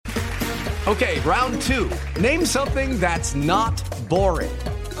Okay, round two. Name something that's not boring.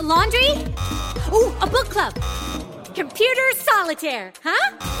 A laundry? Ooh, a book club. Computer solitaire,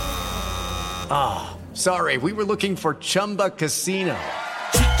 huh? Ah, sorry, we were looking for Chumba Casino.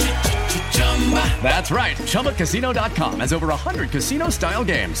 That's right, ChumbaCasino.com has over 100 casino-style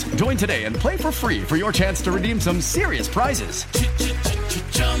games. Join today and play for free for your chance to redeem some serious prizes.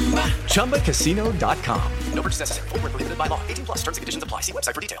 ChumbaCasino.com. No purchase necessary. Void where prohibited by law. 18 plus terms and conditions apply. See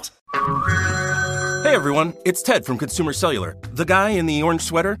website for details. Hey everyone, it's Ted from Consumer Cellular, the guy in the orange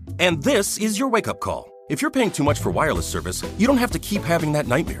sweater, and this is your wake-up call. If you're paying too much for wireless service, you don't have to keep having that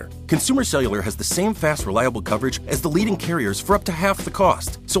nightmare. Consumer Cellular has the same fast, reliable coverage as the leading carriers for up to half the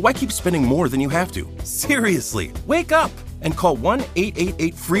cost. So why keep spending more than you have to? Seriously, wake up and call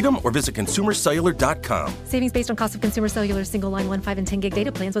 1-888-FREEDOM or visit consumercellular.com. Savings based on cost of Consumer Cellular single line 1, 5, and 10 gig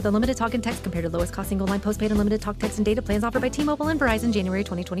data plans with unlimited talk and text compared to lowest cost single line postpaid unlimited talk, text, and data plans offered by T-Mobile and Verizon January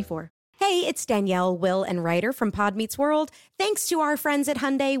 2024. Hey, it's Danielle, Will, and Ryder from Pod Meets World. Thanks to our friends at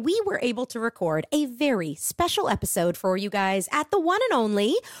Hyundai, we were able to record a very special episode for you guys at the one and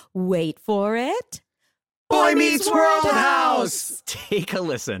only, wait for it, Boy Meets World House! Take a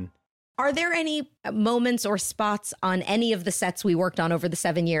listen. Are there any moments or spots on any of the sets we worked on over the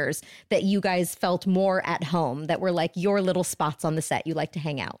 7 years that you guys felt more at home, that were like your little spots on the set you like to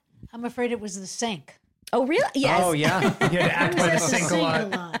hang out? I'm afraid it was the sink. Oh, really? Yes. Oh, yeah. You had to act by the sink a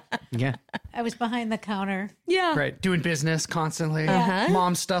lot. Yeah. I was behind the counter. Yeah. Right. Doing business constantly. Uh-huh.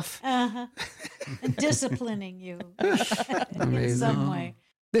 Mom stuff. And disciplining you in Amazing. some way.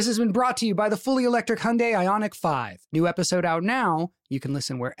 This has been brought to you by the fully electric Hyundai Ioniq 5. New episode out now. You can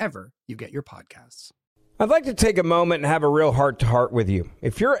listen wherever you get your podcasts. I'd like to take a moment and have a real heart-to-heart with you.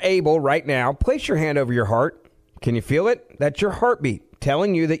 If you're able right now, place your hand over your heart. Can you feel it? That's your heartbeat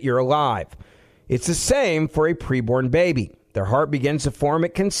telling you that you're alive. It's the same for a preborn baby. Their heart begins to form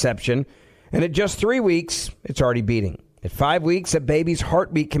at conception, and at just 3 weeks, it's already beating. At 5 weeks, a baby's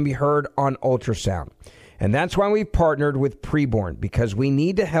heartbeat can be heard on ultrasound. And that's why we've partnered with Preborn, because we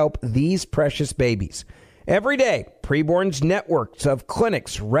need to help these precious babies. Every day, Preborn's networks of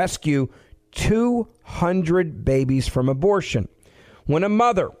clinics rescue 200 babies from abortion. When a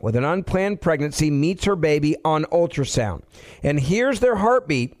mother with an unplanned pregnancy meets her baby on ultrasound and hears their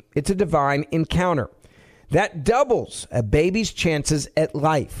heartbeat, it's a divine encounter. That doubles a baby's chances at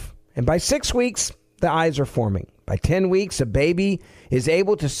life. And by 6 weeks, the eyes are forming. By 10 weeks, a baby is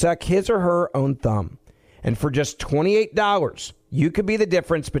able to suck his or her own thumb. And for just $28, you could be the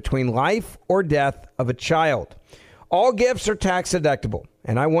difference between life or death of a child. All gifts are tax deductible,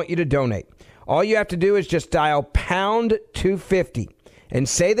 and I want you to donate. All you have to do is just dial pound 250 and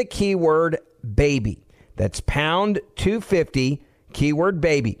say the keyword baby. That's pound 250, keyword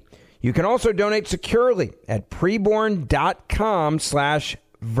baby. You can also donate securely at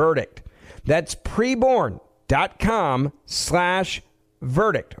preborn.com/verdict. That's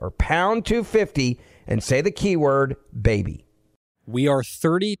preborn.com/verdict or pound 250 and say the keyword baby. We are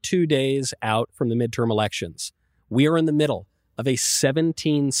 32 days out from the midterm elections. We are in the middle of a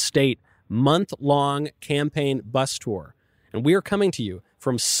 17-state, month-long campaign bus tour, and we are coming to you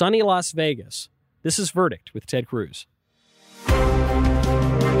from sunny Las Vegas. This is Verdict with Ted Cruz.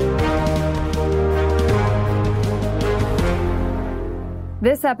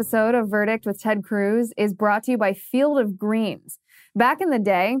 This episode of Verdict with Ted Cruz is brought to you by Field of Greens. Back in the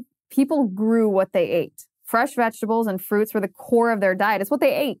day, people grew what they ate. Fresh vegetables and fruits were the core of their diet. It's what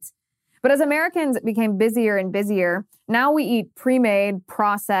they ate. But as Americans became busier and busier, now we eat pre-made,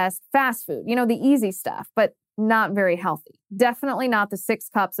 processed, fast food. You know, the easy stuff, but not very healthy. Definitely not the 6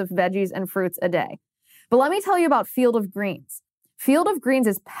 cups of veggies and fruits a day. But let me tell you about Field of Greens. Field of Greens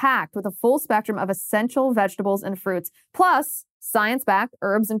is packed with a full spectrum of essential vegetables and fruits, plus science-backed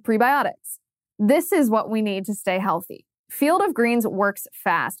herbs and prebiotics. This is what we need to stay healthy. Field of Greens works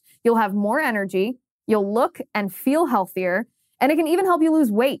fast. You'll have more energy, you'll look and feel healthier, and it can even help you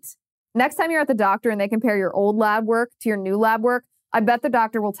lose weight. Next time you're at the doctor and they compare your old lab work to your new lab work, I bet the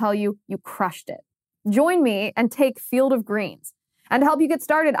doctor will tell you you crushed it. Join me and take Field of Greens. And to help you get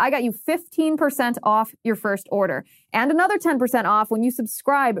started, I got you 15% off your first order and another 10% off when you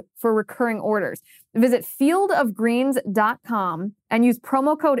subscribe for recurring orders. Visit fieldofgreens.com and use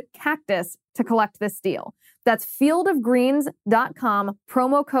promo code CACTUS to collect this deal. That's fieldofgreens.com,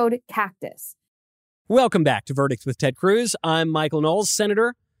 promo code CACTUS. Welcome back to Verdict with Ted Cruz. I'm Michael Knowles.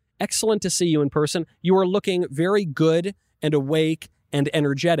 Senator, excellent to see you in person. You are looking very good and awake and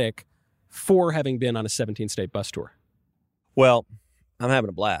energetic for having been on a 17-state bus tour. Well, I'm having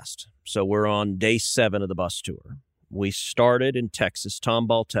a blast. So we're on day 7 of the bus tour. We started in Texas,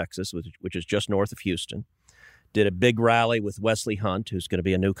 Tomball, Texas, which is just north of Houston. Did a big rally with Wesley Hunt, who's going to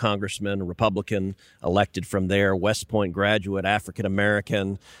be a new congressman, a Republican elected from there, West Point graduate,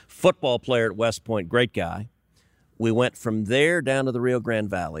 African-American, football player at West Point, great guy. We went from there down to the Rio Grande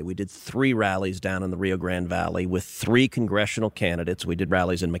Valley. We did 3 rallies down in the Rio Grande Valley with 3 congressional candidates. We did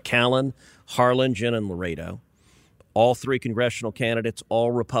rallies in McAllen, Harlingen, and Laredo. All 3 congressional candidates,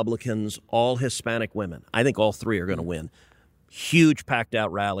 all Republicans, all Hispanic women. I think all 3 are going to win. Huge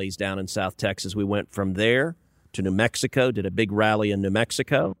packed-out rallies down in South Texas. We went from there to New Mexico, did a big rally in New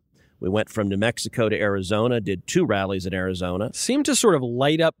Mexico. We went from New Mexico to Arizona, did 2 rallies in Arizona. Seemed to sort of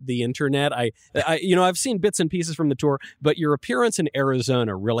light up the internet. I've seen bits and pieces from the tour, but your appearance in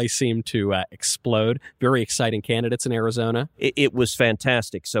Arizona really seemed to explode. Very exciting candidates in Arizona. It was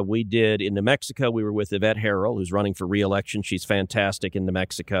fantastic. So we did in New Mexico, we were with Yvette Harrell, who's running for re-election. She's fantastic in New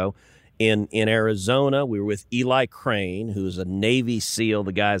Mexico. In Arizona, we were with Eli Crane, who's a Navy SEAL.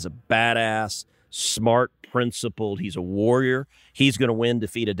 The guy's a badass, smart, principled. He's a warrior. He's going to win,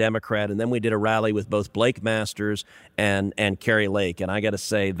 defeat a Democrat. And then we did a rally with both Blake Masters and Carrie Lake. And I got to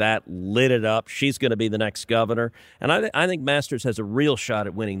say, that lit it up. She's going to be the next governor. And I think Masters has a real shot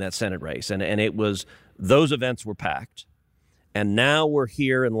at winning that Senate race. And it was, those events were packed. And now we're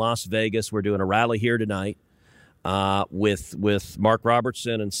here in Las Vegas. We're doing a rally here tonight with Mark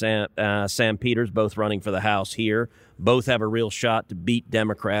Robertson and Sam Peters, both running for the House here. Both have a real shot to beat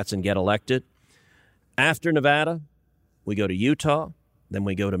Democrats and get elected. After Nevada, we go to Utah, then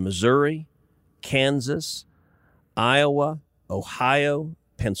we go to Missouri, Kansas, Iowa, Ohio,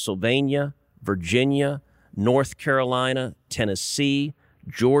 Pennsylvania, Virginia, North Carolina, Tennessee,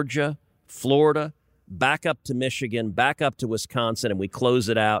 Georgia, Florida, back up to Michigan, back up to Wisconsin, and we close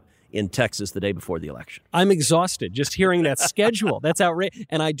it out in Texas the day before the election. I'm exhausted just hearing that schedule. That's outrageous.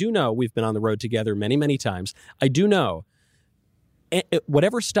 And I do know, we've been on the road together many, many times. I do know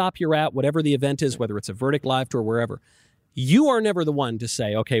whatever stop you're at, whatever the event is, whether it's a Verdict Live tour, wherever, you are never the one to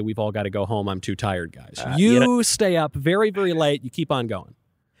say, okay, we've all got to go home. I'm too tired, guys. You stay up very, very late. You keep on going.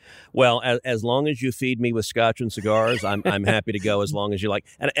 Well, as long as you feed me with scotch and cigars, I'm happy to go as long as you like.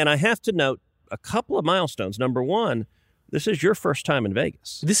 And I have to note a couple of milestones. Number one, this is your first time in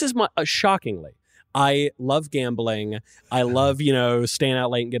Vegas. This is shockingly. I love gambling. I love, staying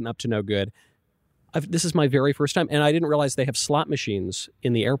out late and getting up to no good. This is my very first time, and I didn't realize they have slot machines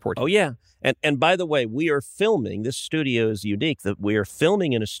in the airport. Oh, yeah. And by the way, we are filming. This studio is unique that we are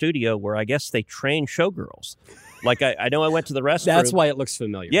filming in a studio where I guess they train showgirls. Like I know I went to the restroom. That's why it looks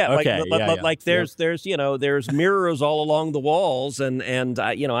familiar. Yeah, okay. Like there's mirrors all along the walls, and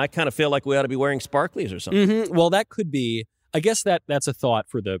I kind of feel like we ought to be wearing sparklies or something. Mm-hmm. Well, that could be. I guess that's a thought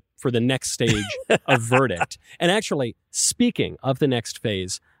for the next stage of Verdict. And actually, speaking of the next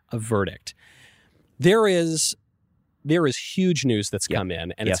phase of Verdict, there is huge news that's come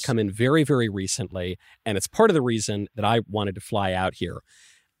in, and it's come in very, very recently, and it's part of the reason that I wanted to fly out here.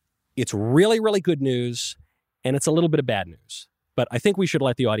 It's really, really good news, and it's a little bit of bad news, but I think we should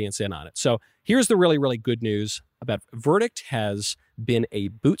let the audience in on it. So here's the really, really good news about Verdict has been a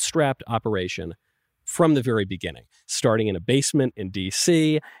bootstrapped operation from the very beginning, starting in a basement in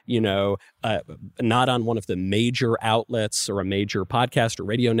D.C., not on one of the major outlets or a major podcast or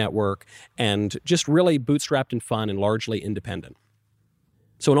radio network, and just really bootstrapped and fun and largely independent.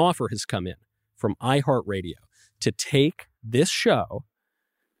 So an offer has come in from iHeartRadio to take this show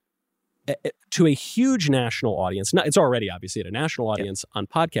to a huge national audience. It's already obviously at a national audience on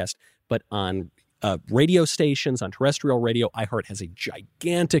podcast, but on radio stations, on terrestrial radio. iHeart has a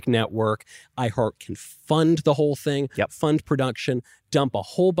gigantic network. iHeart can fund the whole thing, fund production, dump a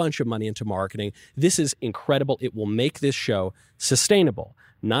whole bunch of money into marketing. This is incredible. It will make this show sustainable,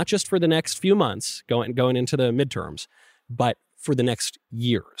 not just for the next few months going into the midterms, but for the next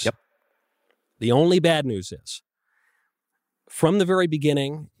years. Yep. The only bad news is, from the very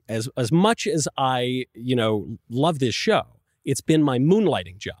beginning, as much as I, love this show, it's been my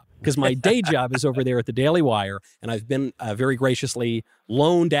moonlighting job. Because my day job is over there at the Daily Wire, and I've been very graciously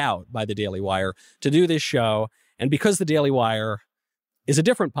loaned out by the Daily Wire to do this show. And because the Daily Wire is a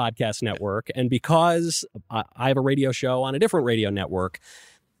different podcast network, and because I have a radio show on a different radio network,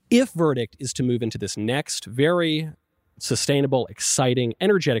 if Verdict is to move into this next very sustainable, exciting,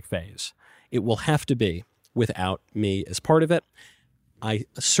 energetic phase, it will have to be without me as part of it. I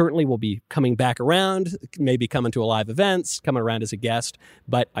certainly will be coming back around, maybe coming to a live events, coming around as a guest,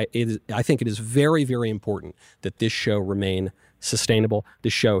 but I think it is very, very important that this show remain sustainable.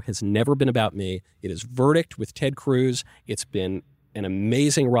 This show has never been about me. It is Verdict with Ted Cruz. It's been an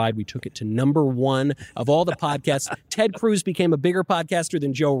amazing ride. We took it to #1 of all the podcasts. Ted Cruz became a bigger podcaster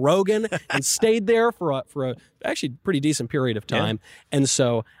than Joe Rogan and stayed there for a actually pretty decent period of time. Yeah. And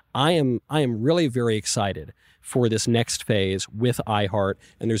so I am really very excited for this next phase with iHeart.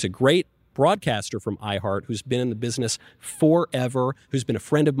 And there's a great broadcaster from iHeart who's been in the business forever, who's been a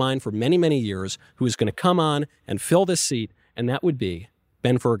friend of mine for many, many years, who is going to come on and fill this seat, and that would be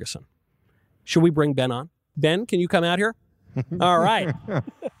Ben Ferguson. Should we bring Ben on? Ben, can you come out here? All right.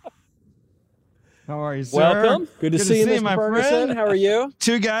 How are you, sir? Welcome. Good to see you, Mr. my Ferguson. friend. How are you?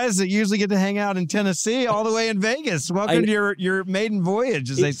 Two guys that usually get to hang out in Tennessee all the way in Vegas. Welcome to your maiden voyage,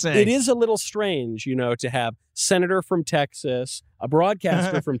 as they say. It is a little strange, to have senator from Texas, a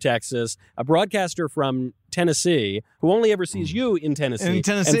broadcaster from Texas, a broadcaster from Tennessee, who only ever sees you in Tennessee.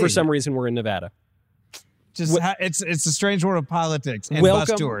 And for some reason, we're in Nevada. It's a strange world of politics and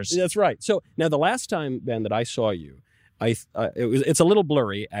Welcome. bus tours. That's right. So now the last time, Ben, that I saw you, it's a little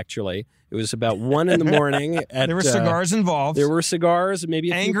blurry, actually. It was about 1 in the morning. There were cigars involved. There were cigars,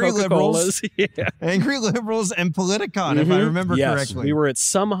 maybe a Angry few Coca-Colas. liberals. Angry liberals and Politicon, if I remember correctly. We were at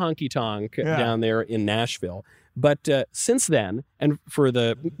some honky-tonk down there in Nashville. But since then, and for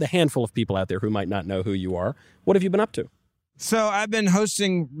the handful of people out there who might not know who you are, what have you been up to? So I've been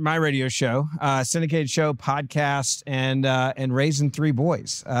hosting my radio show, syndicated show, podcast, and raising 3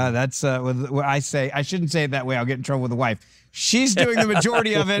 boys. That's what I say. I shouldn't say it that way. I'll get in trouble with the wife. She's doing the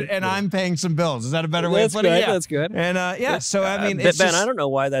majority of it, and I'm paying some bills. Is that a better way of putting it? That's good. And so I mean, Ben, I don't know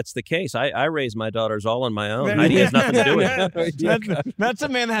why that's the case. I raise my daughters all on my own. Heidi has nothing to do with it. That's a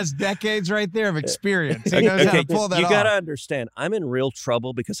man that has decades right there of experience. He knows how to pull that off. You got to understand, I'm in real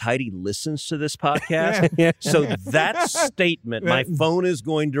trouble because Heidi listens to this podcast. So that statement, my phone is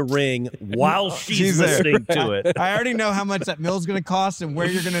going to ring while she's listening to it. I already know how much that mill's going to cost and where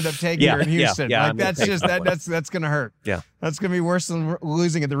you're going to end up taking her in Houston. That's going to hurt. Yeah. That's going to be worse than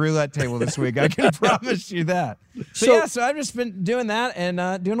losing at the roulette table this week. I can promise you that. So I've just been doing that and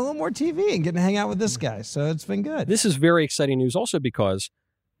doing a little more TV and getting to hang out with this guy. So it's been good. This is very exciting news also because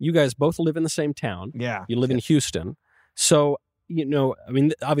you guys both live in the same town. Yeah. You live in Houston. So,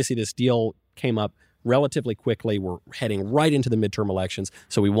 obviously this deal came up relatively quickly. We're heading right into the midterm elections.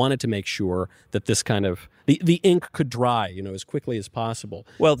 So we wanted to make sure that this kind of, the ink could dry, as quickly as possible.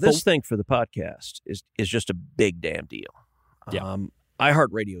 Well, this thing for the podcast is just a big damn deal. Yeah.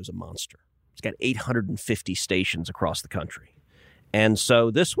 iHeartRadio is a monster. It's got 850 stations across the country. And so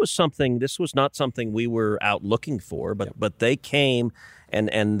this was not something we were out looking for, but they came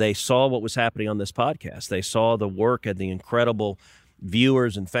and they saw what was happening on this podcast. They saw the work and the incredible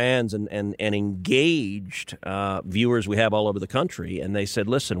viewers and fans and engaged viewers we have all over the country. And they said,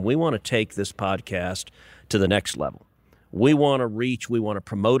 listen, we want to take this podcast to the next level. We want to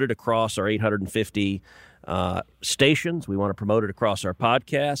promote it across our 850 stations. We want to promote it across our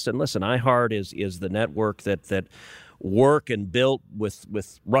podcast. And listen, iHeart is the network that work and built with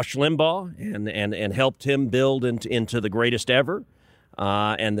Rush Limbaugh and helped him build into the greatest ever,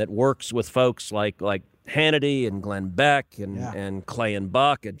 and that works with folks like Hannity and Glenn Beck and Clay and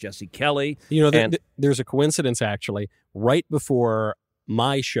Buck and Jesse Kelly. There's a coincidence, actually. Right before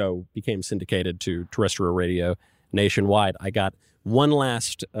my show became syndicated to terrestrial radio nationwide, I got one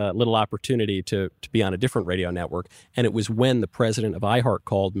last little opportunity to be on a different radio network, and it was when the president of iHeart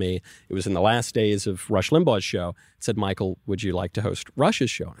called me. It was in the last days of Rush Limbaugh's show. Said, Michael, would you like to host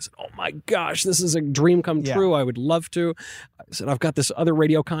Rush's show? And I said, oh my gosh, this is a dream come true. I would love to. I said, I've got this other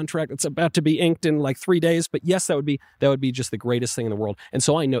radio contract that's about to be inked in like 3 days, but yes, that would be just the greatest thing in the world. And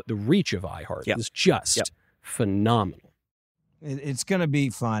so I know the reach of iHeart is just phenomenal. It's going to be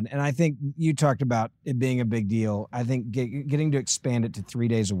fun. And I think you talked about it being a big deal. I think getting to expand it to 3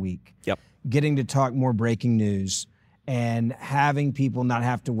 days a week, getting to talk more breaking news, and having people not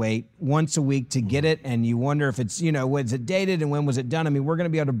have to wait once a week to get it. And you wonder if it's, was it dated and when was it done? I mean, we're going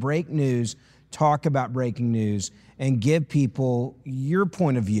to be able to break news, talk about breaking news, and give people your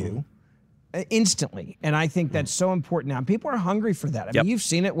point of view instantly. And I think that's so important now. People are hungry for that. I mean, you've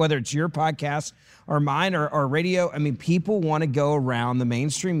seen it, whether it's your podcast or mine or radio. I mean, people want to go around the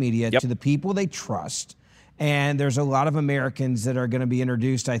mainstream media to the people they trust. And there's a lot of Americans that are going to be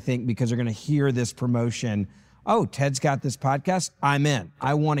introduced, I think, because they're going to hear this promotion. Oh, Ted's got this podcast. I'm in.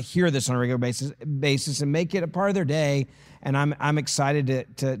 I want to hear this on a regular basis and make it a part of their day. And I'm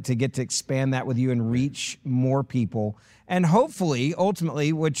excited to get to expand that with you and reach more people. And hopefully,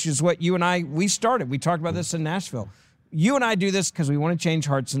 ultimately, which is what you and we started. We talked about this in Nashville. You and I do this because we want to change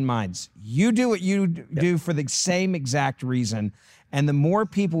hearts and minds. You do what you do for the same exact reason. And the more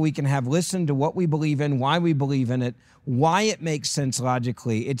people we can have listen to what we believe in, why we believe in it, why it makes sense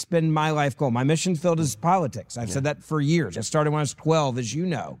logically. It's been my life goal. My mission field is politics. I've said that for years. I started when I was 12, as you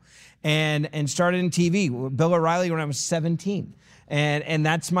know, and started in TV. Bill O'Reilly when I was 17. And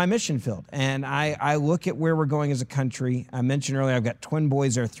that's my mission field. And I look at where we're going as a country. I mentioned earlier, I've got twin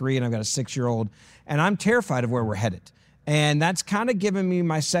boys, they're 3, and I've got a 6-year-old. And I'm terrified of where we're headed. And that's kind of given me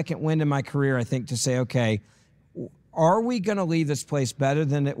my second wind in my career, I think, to say, okay, are we going to leave this place better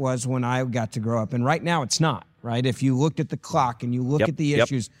than it was when I got to grow up? And right now it's not, right? If you looked at the clock and you look at the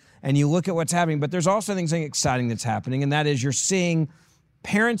issues and you look at what's happening, but there's also something exciting that's happening, and that is you're seeing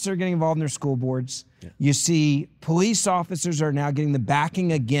parents are getting involved in their school boards. You see police officers are now getting the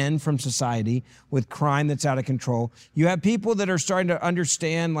backing again from society with crime that's out of control. You have people that are starting to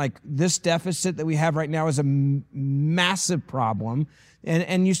understand, like, this deficit that we have right now is a massive problem.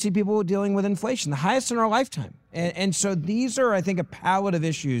 And you see people dealing with inflation, the highest in our lifetime. And so these are, I think, a palette of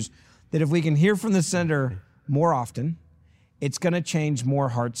issues that if we can hear from the senator more often, it's going to change more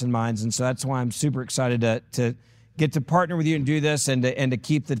hearts and minds. And so that's why I'm super excited to get to partner with you and do this and to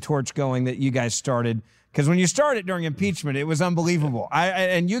keep the torch going that you guys started. Because when you started during impeachment, it was unbelievable.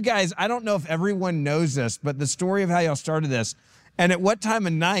 And you guys, I don't know if everyone knows this, but the story of how y'all started this, and at what time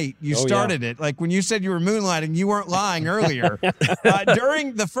of night you started it. Like when you said you were moonlighting, you weren't lying earlier.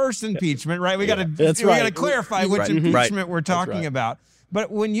 During the first impeachment, right? We got to clarify which impeachment we're talking about.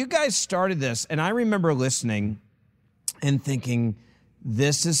 But when you guys started this, and I remember listening and thinking,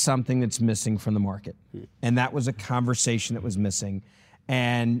 this is something that's missing from the market. And that was a conversation that was missing.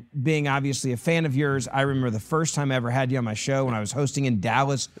 And being obviously a fan of yours, I remember the first time I ever had you on my show when I was hosting in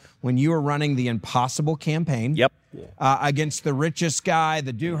Dallas when you were running the Impossible campaign. Against the richest guy,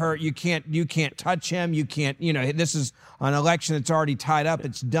 the do hurt. You can't touch him. You can't, this is an election that's already tied up.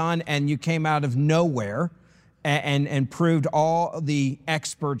 It's done. And you came out of nowhere and proved all the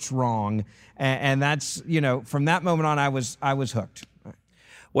experts wrong. And that's, from that moment on, I was hooked.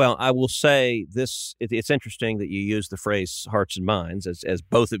 Well, I will say this, it's interesting that you use the phrase hearts and minds. As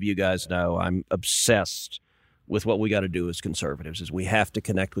both of you guys know, I'm obsessed with what we got to do as conservatives is we have to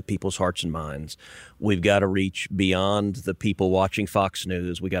connect with people's hearts and minds. We've got to reach beyond the people watching Fox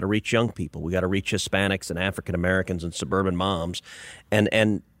News. We got to reach young people. We got to reach Hispanics and African Americans and suburban moms.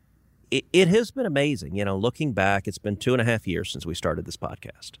 And it has been amazing. Looking back, it's been 2.5 years since we started this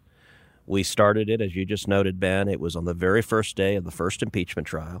podcast. We started it, as you just noted, Ben. It was on the very first day of the first impeachment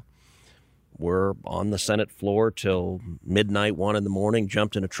trial. We're on the Senate floor till midnight, 1 in the morning,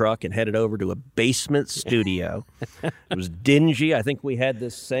 jumped in a truck and headed over to a basement studio. It was dingy. I think we had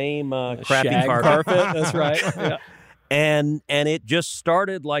this same crappy carpet. That's right. Yeah. And it just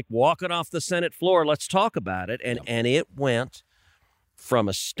started like walking off the Senate floor. Let's talk about it. And it went from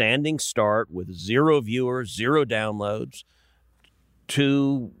a standing start with 0 viewers, 0 downloads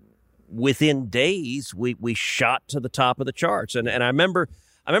to within days, we shot to the top of the charts. And I remember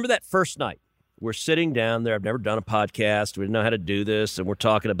that first night. We're sitting down there. I've never done a podcast. We didn't know how to do this, and we're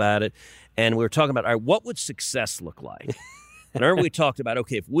talking about it. And we were talking about, all right, what would success look like? And I remember we talked about,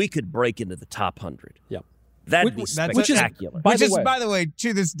 okay, if we could break into the top 100. Yep. That'd be spectacular. Which is, by the way,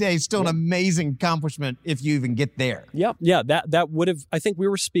 to this day, still an amazing accomplishment if you even get there. Yep. Yeah, that would have, I think we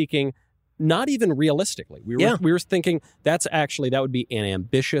were speaking not even realistically. We were thinking that would be an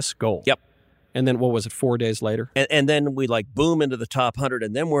ambitious goal. Yep. And then what was it, 4 days later? And then we boom into the top 100,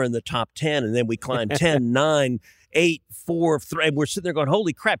 and then we're in the top 10, and then we climb 10, 9, 8, 4, 3. And we're sitting there going,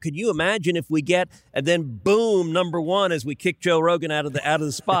 holy crap, could you imagine if we get, and then boom, number 1 as we kick Joe Rogan out of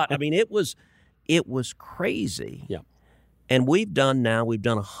the spot. I mean, it was crazy. Yeah. And we've done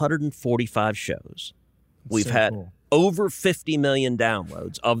 145 shows. We've had over 50 million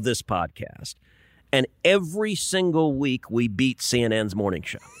downloads of this podcast. And every single week we beat CNN's morning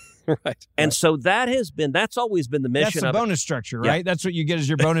show. Right. And so that's always been the mission. That's the bonus structure, right? Yeah. That's what you get as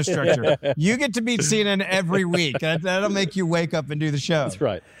your bonus structure. You get to beat CNN every week. That'll make you wake up and do the show. That's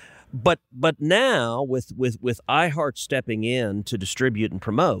right. But now with iHeart stepping in to distribute and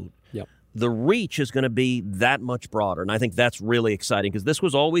promote, the reach is going to be that much broader. And I think that's really exciting because this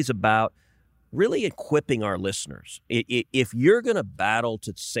was always about really equipping our listeners. If you're going to battle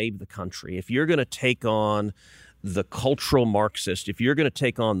to save the country, if you're going to take on the cultural Marxist, if you're going to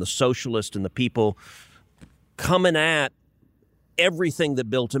take on the socialist and the people coming at everything that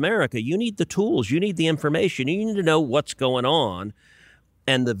built America, you need the tools, you need the information, you need to know what's going on.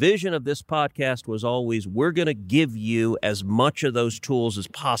 And the vision of this podcast was always, we're going to give you as much of those tools as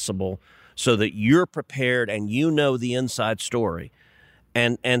possible so that you're prepared and you know the inside story.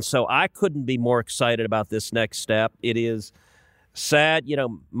 And so I couldn't be more excited about this next step. It is sad.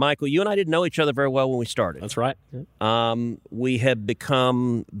 Michael, you and I didn't know each other very well when we started. That's right. We have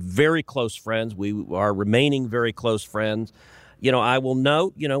become very close friends. We are remaining very close friends. I will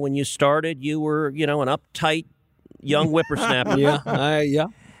note, when you started, you were, an uptight young whippersnapper. Yeah.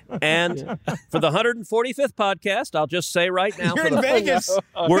 And for the 145th podcast, I'll just say right now, You're in Vegas.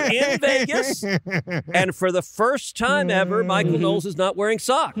 We're in Vegas, and for the first time ever, Michael Knowles is not wearing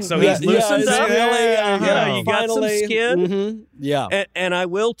socks, so he's loosened up. Really, you got some skin. Mm-hmm. Yeah, and I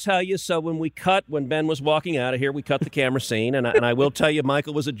will tell you. So when Ben was walking out of here, we cut the camera scene, and I will tell you,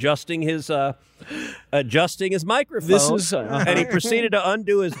 Michael was adjusting his microphone, and he proceeded to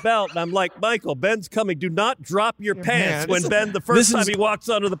undo his belt. And I'm like, Michael, Ben's coming. Do not drop your pants when Ben, the first time he walks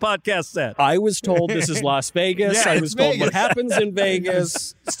onto the podcast set. I was told this is Las Vegas. Yeah, I was told Vegas. what happens in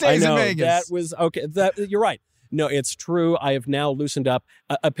Vegas. Stays in Vegas. That was okay. You're right. No, it's true. I have now loosened up,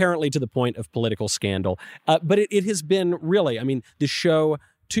 apparently to the point of political scandal. But it has been really, the show,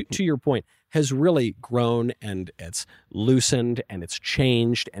 to your point, has really grown, and it's loosened and it's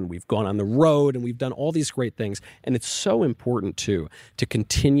changed, and we've gone on the road and we've done all these great things. And it's so important to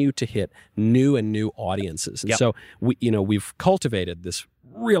continue to hit new audiences. And so we've cultivated this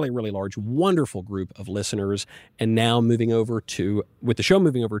really, really large, wonderful group of listeners, and now with the show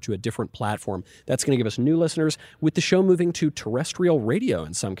moving over to a different platform, that's going to give us new listeners. With the show moving to terrestrial radio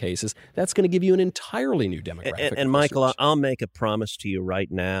in some cases, that's going to give you an entirely new demographic. And Michael, I'll make a promise to you right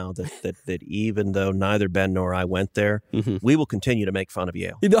now that even though neither Ben nor I went there, we will continue to make fun of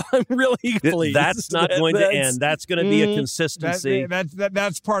Yale. I'm really pleased. That's not going to end. That's going to be a consistency.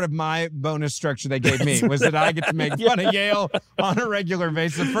 That's part of my bonus structure they gave me, was that I get to make fun of Yale on a regular basis.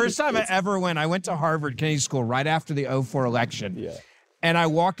 The first time I ever went, I went to Harvard Kennedy School right after the 2004 election. Yeah. And I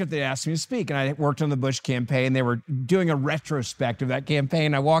walked up, they asked me to speak, and I worked on the Bush campaign. They were doing a retrospect of that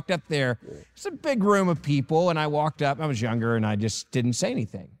campaign. I walked up there. It's a big room of people, and I walked up. I was younger, and I just didn't say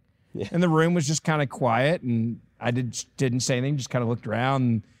anything. Yeah. And the room was just kind of quiet, and I didn't say anything, just kind of looked around,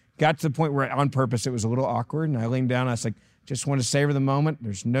 and got to the point where, on purpose, it was a little awkward, and I leaned down, and I was like, just want to savor the moment.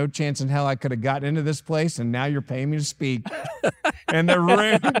 There's no chance in hell I could have gotten into this place, and now you're paying me to speak. And the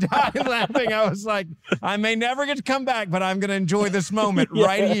room died laughing. I was like, I may never get to come back, but I'm going to enjoy this moment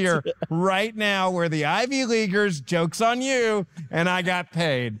right here, right now, where the Ivy Leaguers, joke's on you, and I got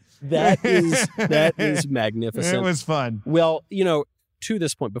paid. That is magnificent. It was fun. Well, to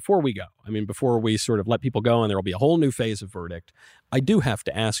this point, before we go, before we sort of let people go and there will be a whole new phase of Verdict, I do have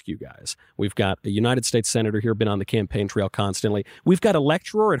to ask you guys. We've got a United States Senator here, been on the campaign trail constantly. We've got a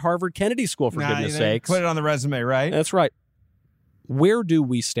lecturer at Harvard Kennedy School, for goodness sakes. Put it on the resume, right? That's right. Where do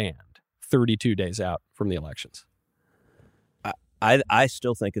we stand 32 days out from the elections? I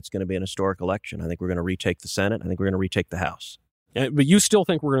still think it's going to be an historic election. I think we're going to retake the Senate. I think we're going to retake the House. But you still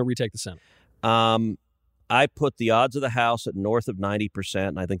think we're going to retake the Senate? I put the odds of the House at north of 90%,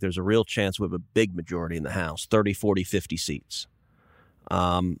 and I think there's a real chance we have a big majority in the House, 30, 40, 50 seats.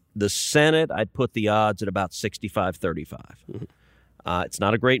 The Senate, I'd put the odds at about 65, 35. Mm-hmm. It's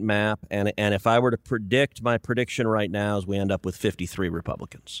not a great map, and if I were to predict, my prediction right now is we end up with 53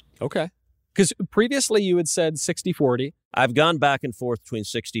 Republicans. Okay. Because previously you had said 60-40. I've gone back and forth between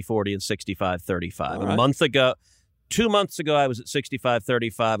 60-40 and 65-35. All right. A month ago, 2 months ago, I was at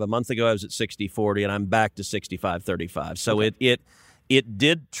 65-35. A month ago, I was at 60-40, and I'm back to 65-35. So okay. It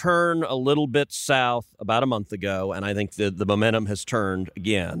did turn a little bit south about a month ago, and I think the momentum has turned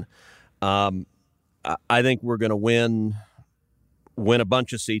again. I think we're going to win a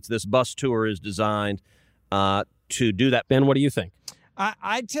bunch of seats. This bus tour is designed to do that. Ben, what do you think?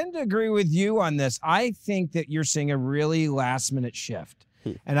 I tend to agree with you on this. I think that you're seeing a really last-minute shift.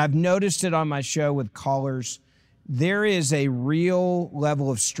 And I've noticed it on my show with callers. There is a real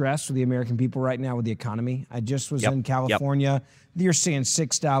level of stress with the American people right now with the economy. I just was in California. Yep. You're seeing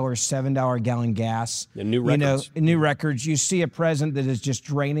 $6, $7 gallon gas. Yeah, new records. New records. You see a president that is just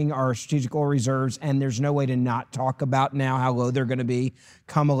draining our strategic oil reserves, and there's no way to not talk about now how low they're going to be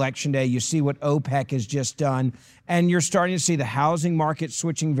come Election Day. You see what OPEC has just done, and you're starting to see the housing market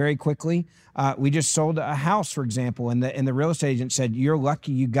switching very quickly. We just sold a house, for example, and the real estate agent said, "You're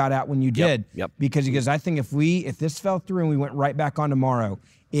lucky you got out when you did." Yep. Because he goes, "I think if this fell through and we went right back on tomorrow,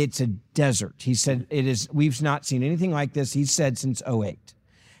 it's a desert." He said, "It is. We've not seen anything like this." He said since 2008,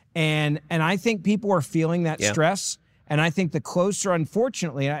 and I think people are feeling that stress. And I think the closer,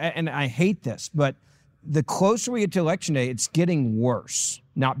 unfortunately, and I hate this, but the closer we get to Election Day, it's getting worse,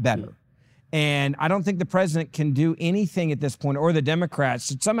 not better. And I don't think the president can do anything at this point, or the Democrats,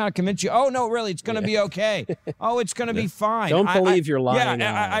 to somehow convince you, oh, no, really, it's going to be okay. Oh, it's going to be fine. Don't believe you're lying.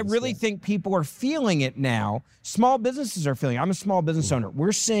 I really think people are feeling it now. Small businesses are feeling it. I'm a small business owner.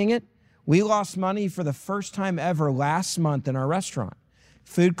 We're seeing it. We lost money for the first time ever last month in our restaurant.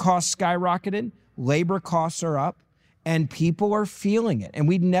 Food costs skyrocketed, labor costs are up, and people are feeling it. And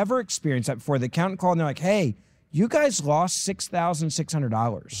we'd never experienced that before. The accountant called and they're like, hey, you guys lost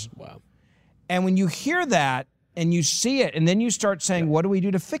 $6,600. Wow. And when you hear that and you see it, and then you start saying, what do we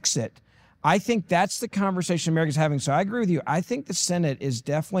do to fix it? I think that's the conversation America's having. So I agree with you. I think the Senate is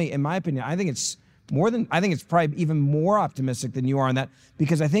definitely, in my opinion, I think it's probably even more optimistic than you are on that,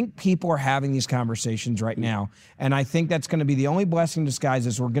 because I think people are having these conversations right now. And I think that's going to be the only blessing in disguise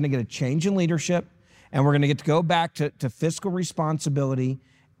is we're going to get a change in leadership, and we're going to get to go back to fiscal responsibility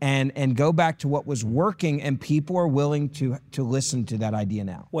and go back to what was working, and people are willing to listen to that idea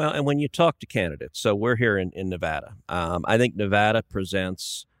now. Well, and when you talk to candidates, so we're here in Nevada. I think Nevada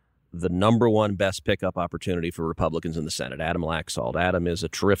presents the number one best pickup opportunity for Republicans in the Senate, Adam Laxalt. Adam is a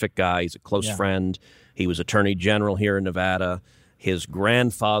terrific guy. He's a close friend. He was Attorney General here in Nevada. His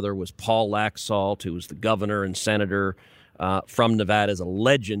grandfather was Paul Laxalt, who was the governor and senator from Nevada, is a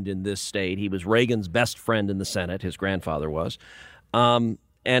legend in this state. He was Reagan's best friend in the Senate, his grandfather was. And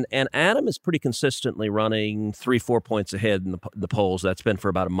Adam is pretty consistently running 3-4 points ahead in the polls. That's been for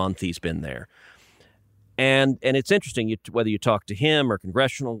about a month he's been there. And it's interesting, whether you talk to him or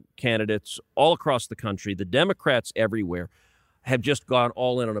congressional candidates all across the country, the Democrats everywhere have just gone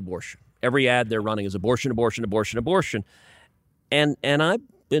all in on abortion. Every ad they're running is abortion, abortion, abortion, abortion. And I've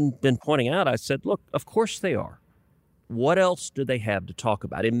been pointing out, I said, look, of course they are. What else do they have to talk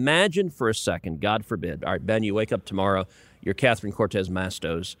about? Imagine for a second, God forbid, all right, Ben, you wake up tomorrow, you're Catherine Cortez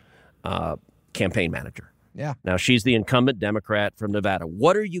Masto's campaign manager. Yeah. Now, she's the incumbent Democrat from Nevada.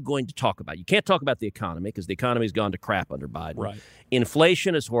 What are you going to talk about? You can't talk about the economy because the economy's gone to crap under Biden. Right.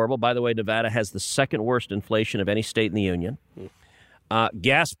 Inflation is horrible. By the way, Nevada has the second worst inflation of any state in the union.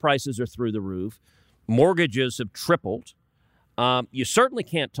 Gas prices are through the roof. Mortgages have tripled. You certainly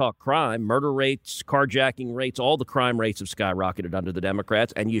can't talk crime. Murder rates, carjacking rates, all the crime rates have skyrocketed under the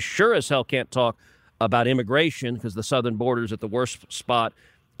Democrats. And you sure as hell can't talk about immigration because the southern border is at the worst spot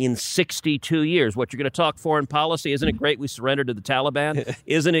in 62 years. What, you're going to talk foreign policy? Isn't it great we surrendered to the Taliban?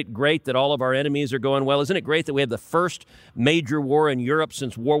 Isn't it great that all of our enemies are going well? Isn't it great that we have the first major war in Europe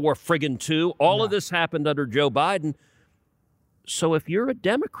since World War friggin' II? All of this happened under Joe Biden. So if you're a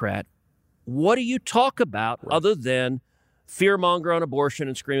Democrat, what do you talk about other than fearmonger on abortion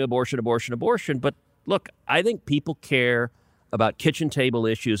and scream abortion, abortion, abortion? But look, I think people care about kitchen table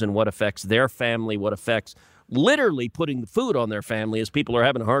issues and what affects their family, what affects literally putting the food on their family as people are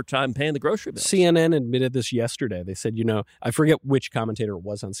having a hard time paying the grocery bills. CNN admitted this yesterday. They said, I forget which commentator it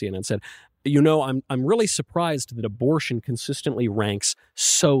was on CNN, said, I'm really surprised that abortion consistently ranks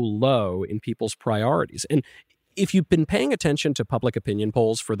so low in people's priorities. And if you've been paying attention to public opinion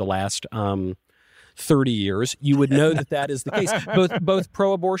polls for the last 30 years, you would know that is the case, both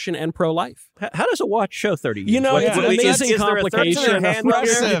pro-abortion and pro-life. How does a watch show 30 years? It's an amazing complication.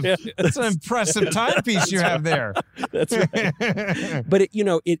 That's an impressive timepiece you have there. That's right. But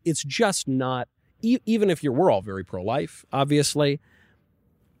it's just not, even if we're all very pro-life, obviously,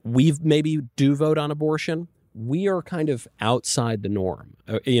 we maybe do vote on abortion. We are kind of outside the norm,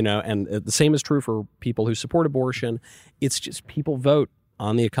 and the same is true for people who support abortion. It's just people vote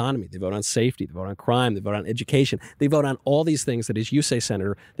on the economy. They vote on safety. They vote on crime. They vote on education. They vote on all these things that, as you say,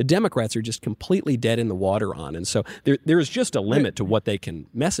 Senator, the Democrats are just completely dead in the water on. And so there's just a limit to what they can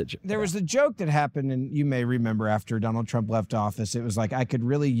message. There was a joke that happened, and you may remember after Donald Trump left office, it was like, I could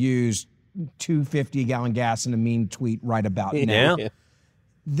really use 250-gallon gas in a mean tweet right about now. Yeah.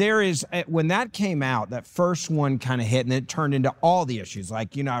 There is, when that came out, that first one kind of hit, and it turned into all the issues.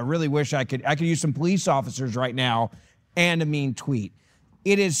 Like, I really wish I could use some police officers right now and a mean tweet.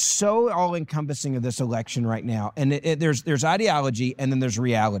 It is so all-encompassing of this election right now, and there's ideology and then there's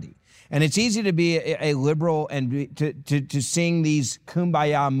reality. And it's easy to be a liberal and to sing these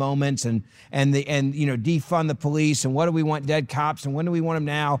kumbaya moments and defund the police and what do we want dead cops and when do we want them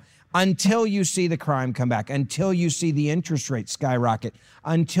now, until you see the crime come back, until you see the interest rate skyrocket,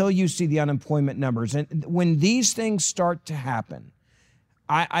 until you see the unemployment numbers. And when these things start to happen,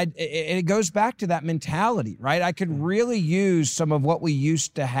 it goes back to that mentality, right? I could really use some of what we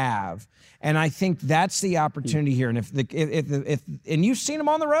used to have, and I think that's the opportunity here. And if you've seen them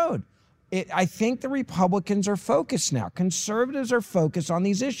on the road, I think the Republicans are focused now. Conservatives are focused on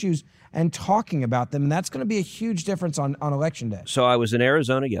these issues and talking about them, and that's going to be a huge difference on Election Day. So I was in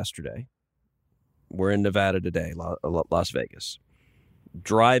Arizona yesterday. We're in Nevada today, Las Vegas.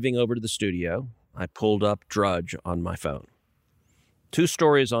 Driving over to the studio, I pulled up Drudge on my phone. 2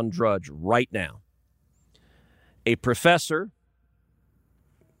 stories on Drudge right now. A professor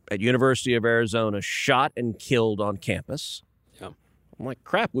at University of Arizona shot and killed on campus. Yeah. I'm like,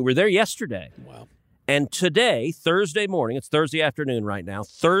 crap, we were there yesterday. Wow. And today, Thursday morning, it's Thursday afternoon right now,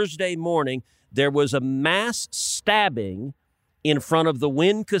 Thursday morning, there was a mass stabbing in front of the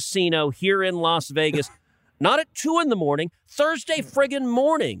Wynn Casino here in Las Vegas. Not at 2 a.m, Thursday friggin'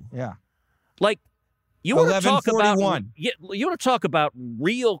 morning. Yeah. Like, you want to talk about 11:41. you want to talk about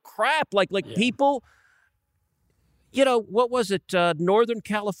real crap, like people. You know, what was it? Northern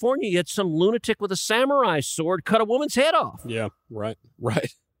California, you had some lunatic with a samurai sword cut a woman's head off. Yeah, right.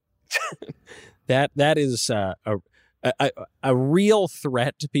 That is a real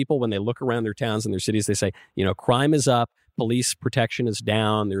threat to people when they look around their towns and their cities. They say, you know, crime is up, police protection is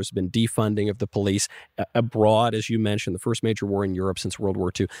down. There's been defunding of the police abroad, as you mentioned, the first major war in Europe since World War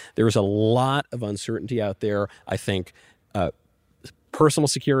II. There's a lot of uncertainty out there. I think personal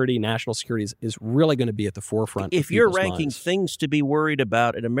security, national security is really going to be at the forefront. If you're ranking things to be worried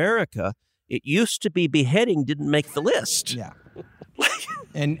about in America, it used to be beheading didn't make the list. Yeah.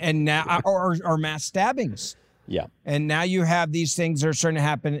 and now, or mass stabbings. Yeah. And now you have these things that are starting to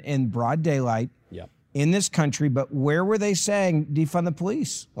happen in broad daylight in this country. But where were they saying defund the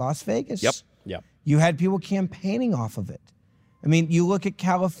police? Las Vegas. Yep. You had people campaigning off of it. I mean, you look at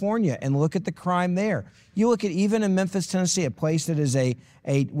California and look at the crime there. You look at even in Memphis, Tennessee, a place that is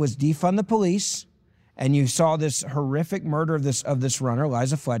was defund the police, and you saw this horrific murder of this runner,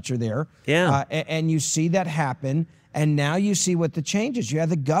 Liza Fletcher, there. Yeah. And you see that happen, and now you see what the changes. You had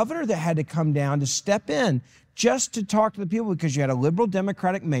the governor that had to come down to step in just to talk to the people because you had a liberal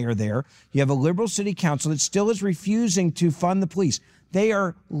Democratic mayor there. You have a liberal city council that still is refusing to fund the police. They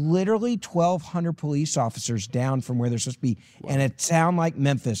are literally 1,200 police officers down from where they're supposed to be in a town like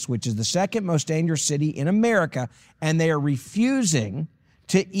Memphis, which is the second most dangerous city in America, and they are refusing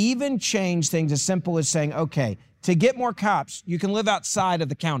to even change things as simple as saying, okay, to get more cops, you can live outside of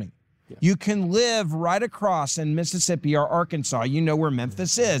the county. Yeah. You can live right across in Mississippi or Arkansas. You know where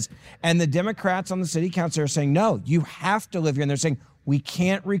Memphis is. And the Democrats on the city council are saying, no, you have to live here. And they're saying, we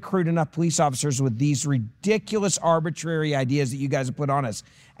can't recruit enough police officers with these ridiculous, arbitrary ideas that you guys have put on us.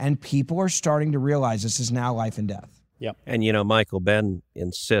 And people are starting to realize this is now life and death. Yep. And, you know, Michael Benn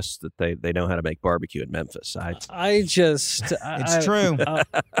insists that they know how to make barbecue in Memphis. It's true.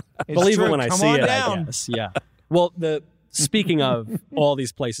 Believe it when I see it, I guess. Yeah. Well, speaking of all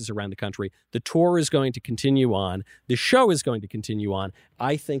these places around the country, the tour is going to continue on. The show is going to continue on.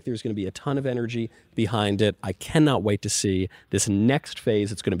 I think there's going to be a ton of energy behind it. I cannot wait to see this next phase.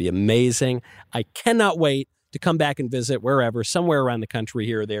 It's going to be amazing. I cannot wait to come back and visit wherever, somewhere around the country,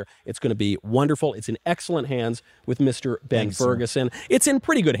 here or there. It's going to be wonderful. It's in excellent hands with Mr. Ben Ferguson. Sir. It's in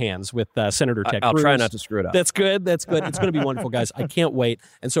pretty good hands with Senator Ted Cruz. I'll try not to screw it up. That's good. It's going to be wonderful, guys. I can't wait.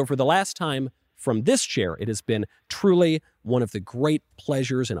 And so for the last time from this chair, it has been truly one of the great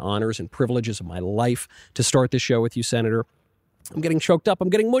pleasures and honors and privileges of my life to start this show with you, Senator. I'm getting choked up. I'm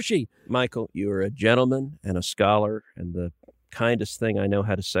getting mushy. Michael, you are a gentleman and a scholar, and the kindest thing I know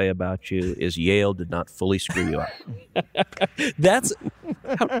how to say about you is Yale did not fully screw you up. That's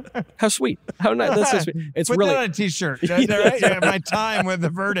how sweet. How nice. That's so sweet. It's Put really that on a T-shirt. Right? Yeah, my time with the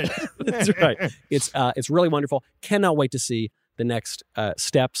verdict. That's right. It's really wonderful. Cannot wait to see the next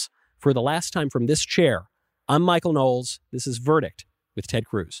steps. For the last time from this chair, I'm Michael Knowles. This is Verdict with Ted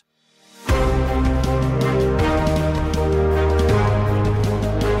Cruz.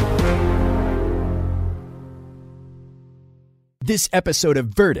 This episode of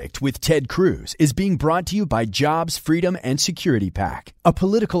Verdict with Ted Cruz is being brought to you by Jobs, Freedom, and Security PAC, a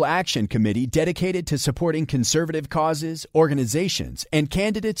political action committee dedicated to supporting conservative causes, organizations, and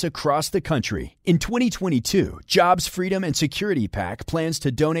candidates across the country. In 2022, Jobs, Freedom, and Security PAC plans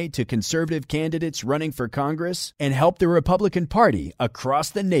to donate to conservative candidates running for Congress and help the Republican Party across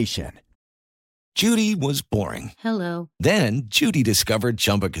the nation. Judy was boring. Hello. Then Judy discovered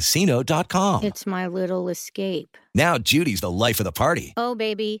ChumbaCasino.com. It's my little escape. Now Judy's the life of the party. Oh,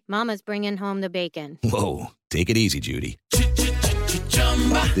 baby, mama's bringing home the bacon. Whoa, take it easy, Judy.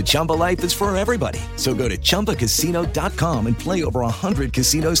 The Chumba life is for everybody. So go to ChumbaCasino.com and play over 100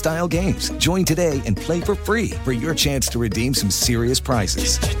 casino-style games. Join today and play for free for your chance to redeem some serious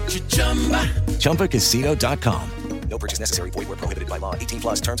prizes. ChumbaCasino.com. No purchase necessary. Void where prohibited by law.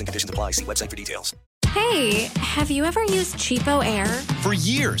 18+ terms and conditions apply. See website for details. Hey, have you ever used Cheapo Air? For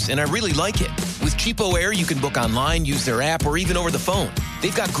years, and I really like it. With Cheapo Air, you can book online, use their app, or even over the phone.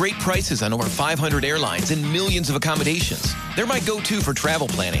 They've got great prices on over 500 airlines and millions of accommodations. They're my go-to for travel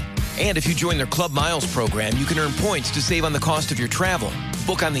planning. And if you join their Club Miles program, you can earn points to save on the cost of your travel.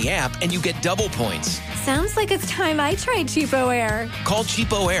 Book on the app, and you get double points. Sounds like it's time I tried Cheapo Air. Call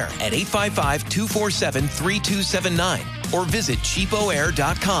Cheapo Air at 855-247-3279 or visit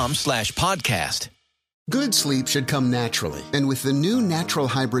cheapoair.com/podcast. Good sleep should come naturally, and with the new Natural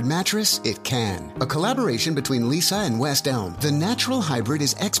Hybrid mattress, it can. A collaboration between Lisa and West Elm, the Natural Hybrid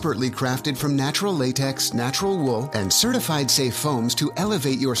is expertly crafted from natural latex, natural wool, and certified safe foams to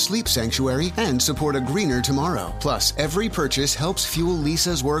elevate your sleep sanctuary and support a greener tomorrow. Plus, every purchase helps fuel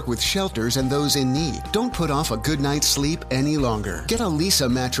Lisa's work with shelters and those in need. Don't put off a good night's sleep any longer. Get a Lisa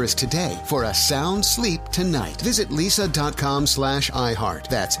mattress today for a sound sleep tonight. Visit lisa.com/iHeart.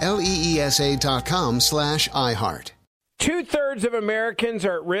 That's LEESA.com/iHeart. 2/3 of Americans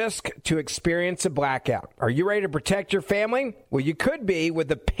are at risk to experience a blackout. Are you ready to protect your family? Well, you could be with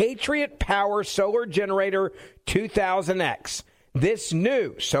the Patriot Power Solar Generator 2000X. This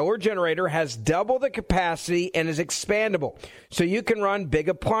new solar generator has double the capacity and is expandable, so you can run big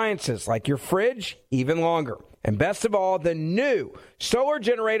appliances like your fridge even longer. And best of all, the new solar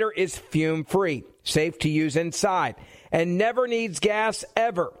generator is fume-free, safe to use inside, and never needs gas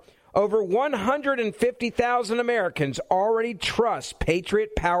ever. Over 150,000 Americans already trust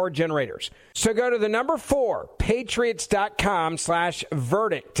Patriot Power Generators. So go to the number 4,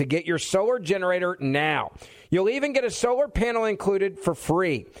 patriots.com/verdict to get your solar generator now. You'll even get a solar panel included for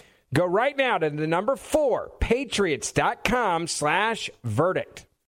free. Go right now to the number 4, patriots.com/verdict.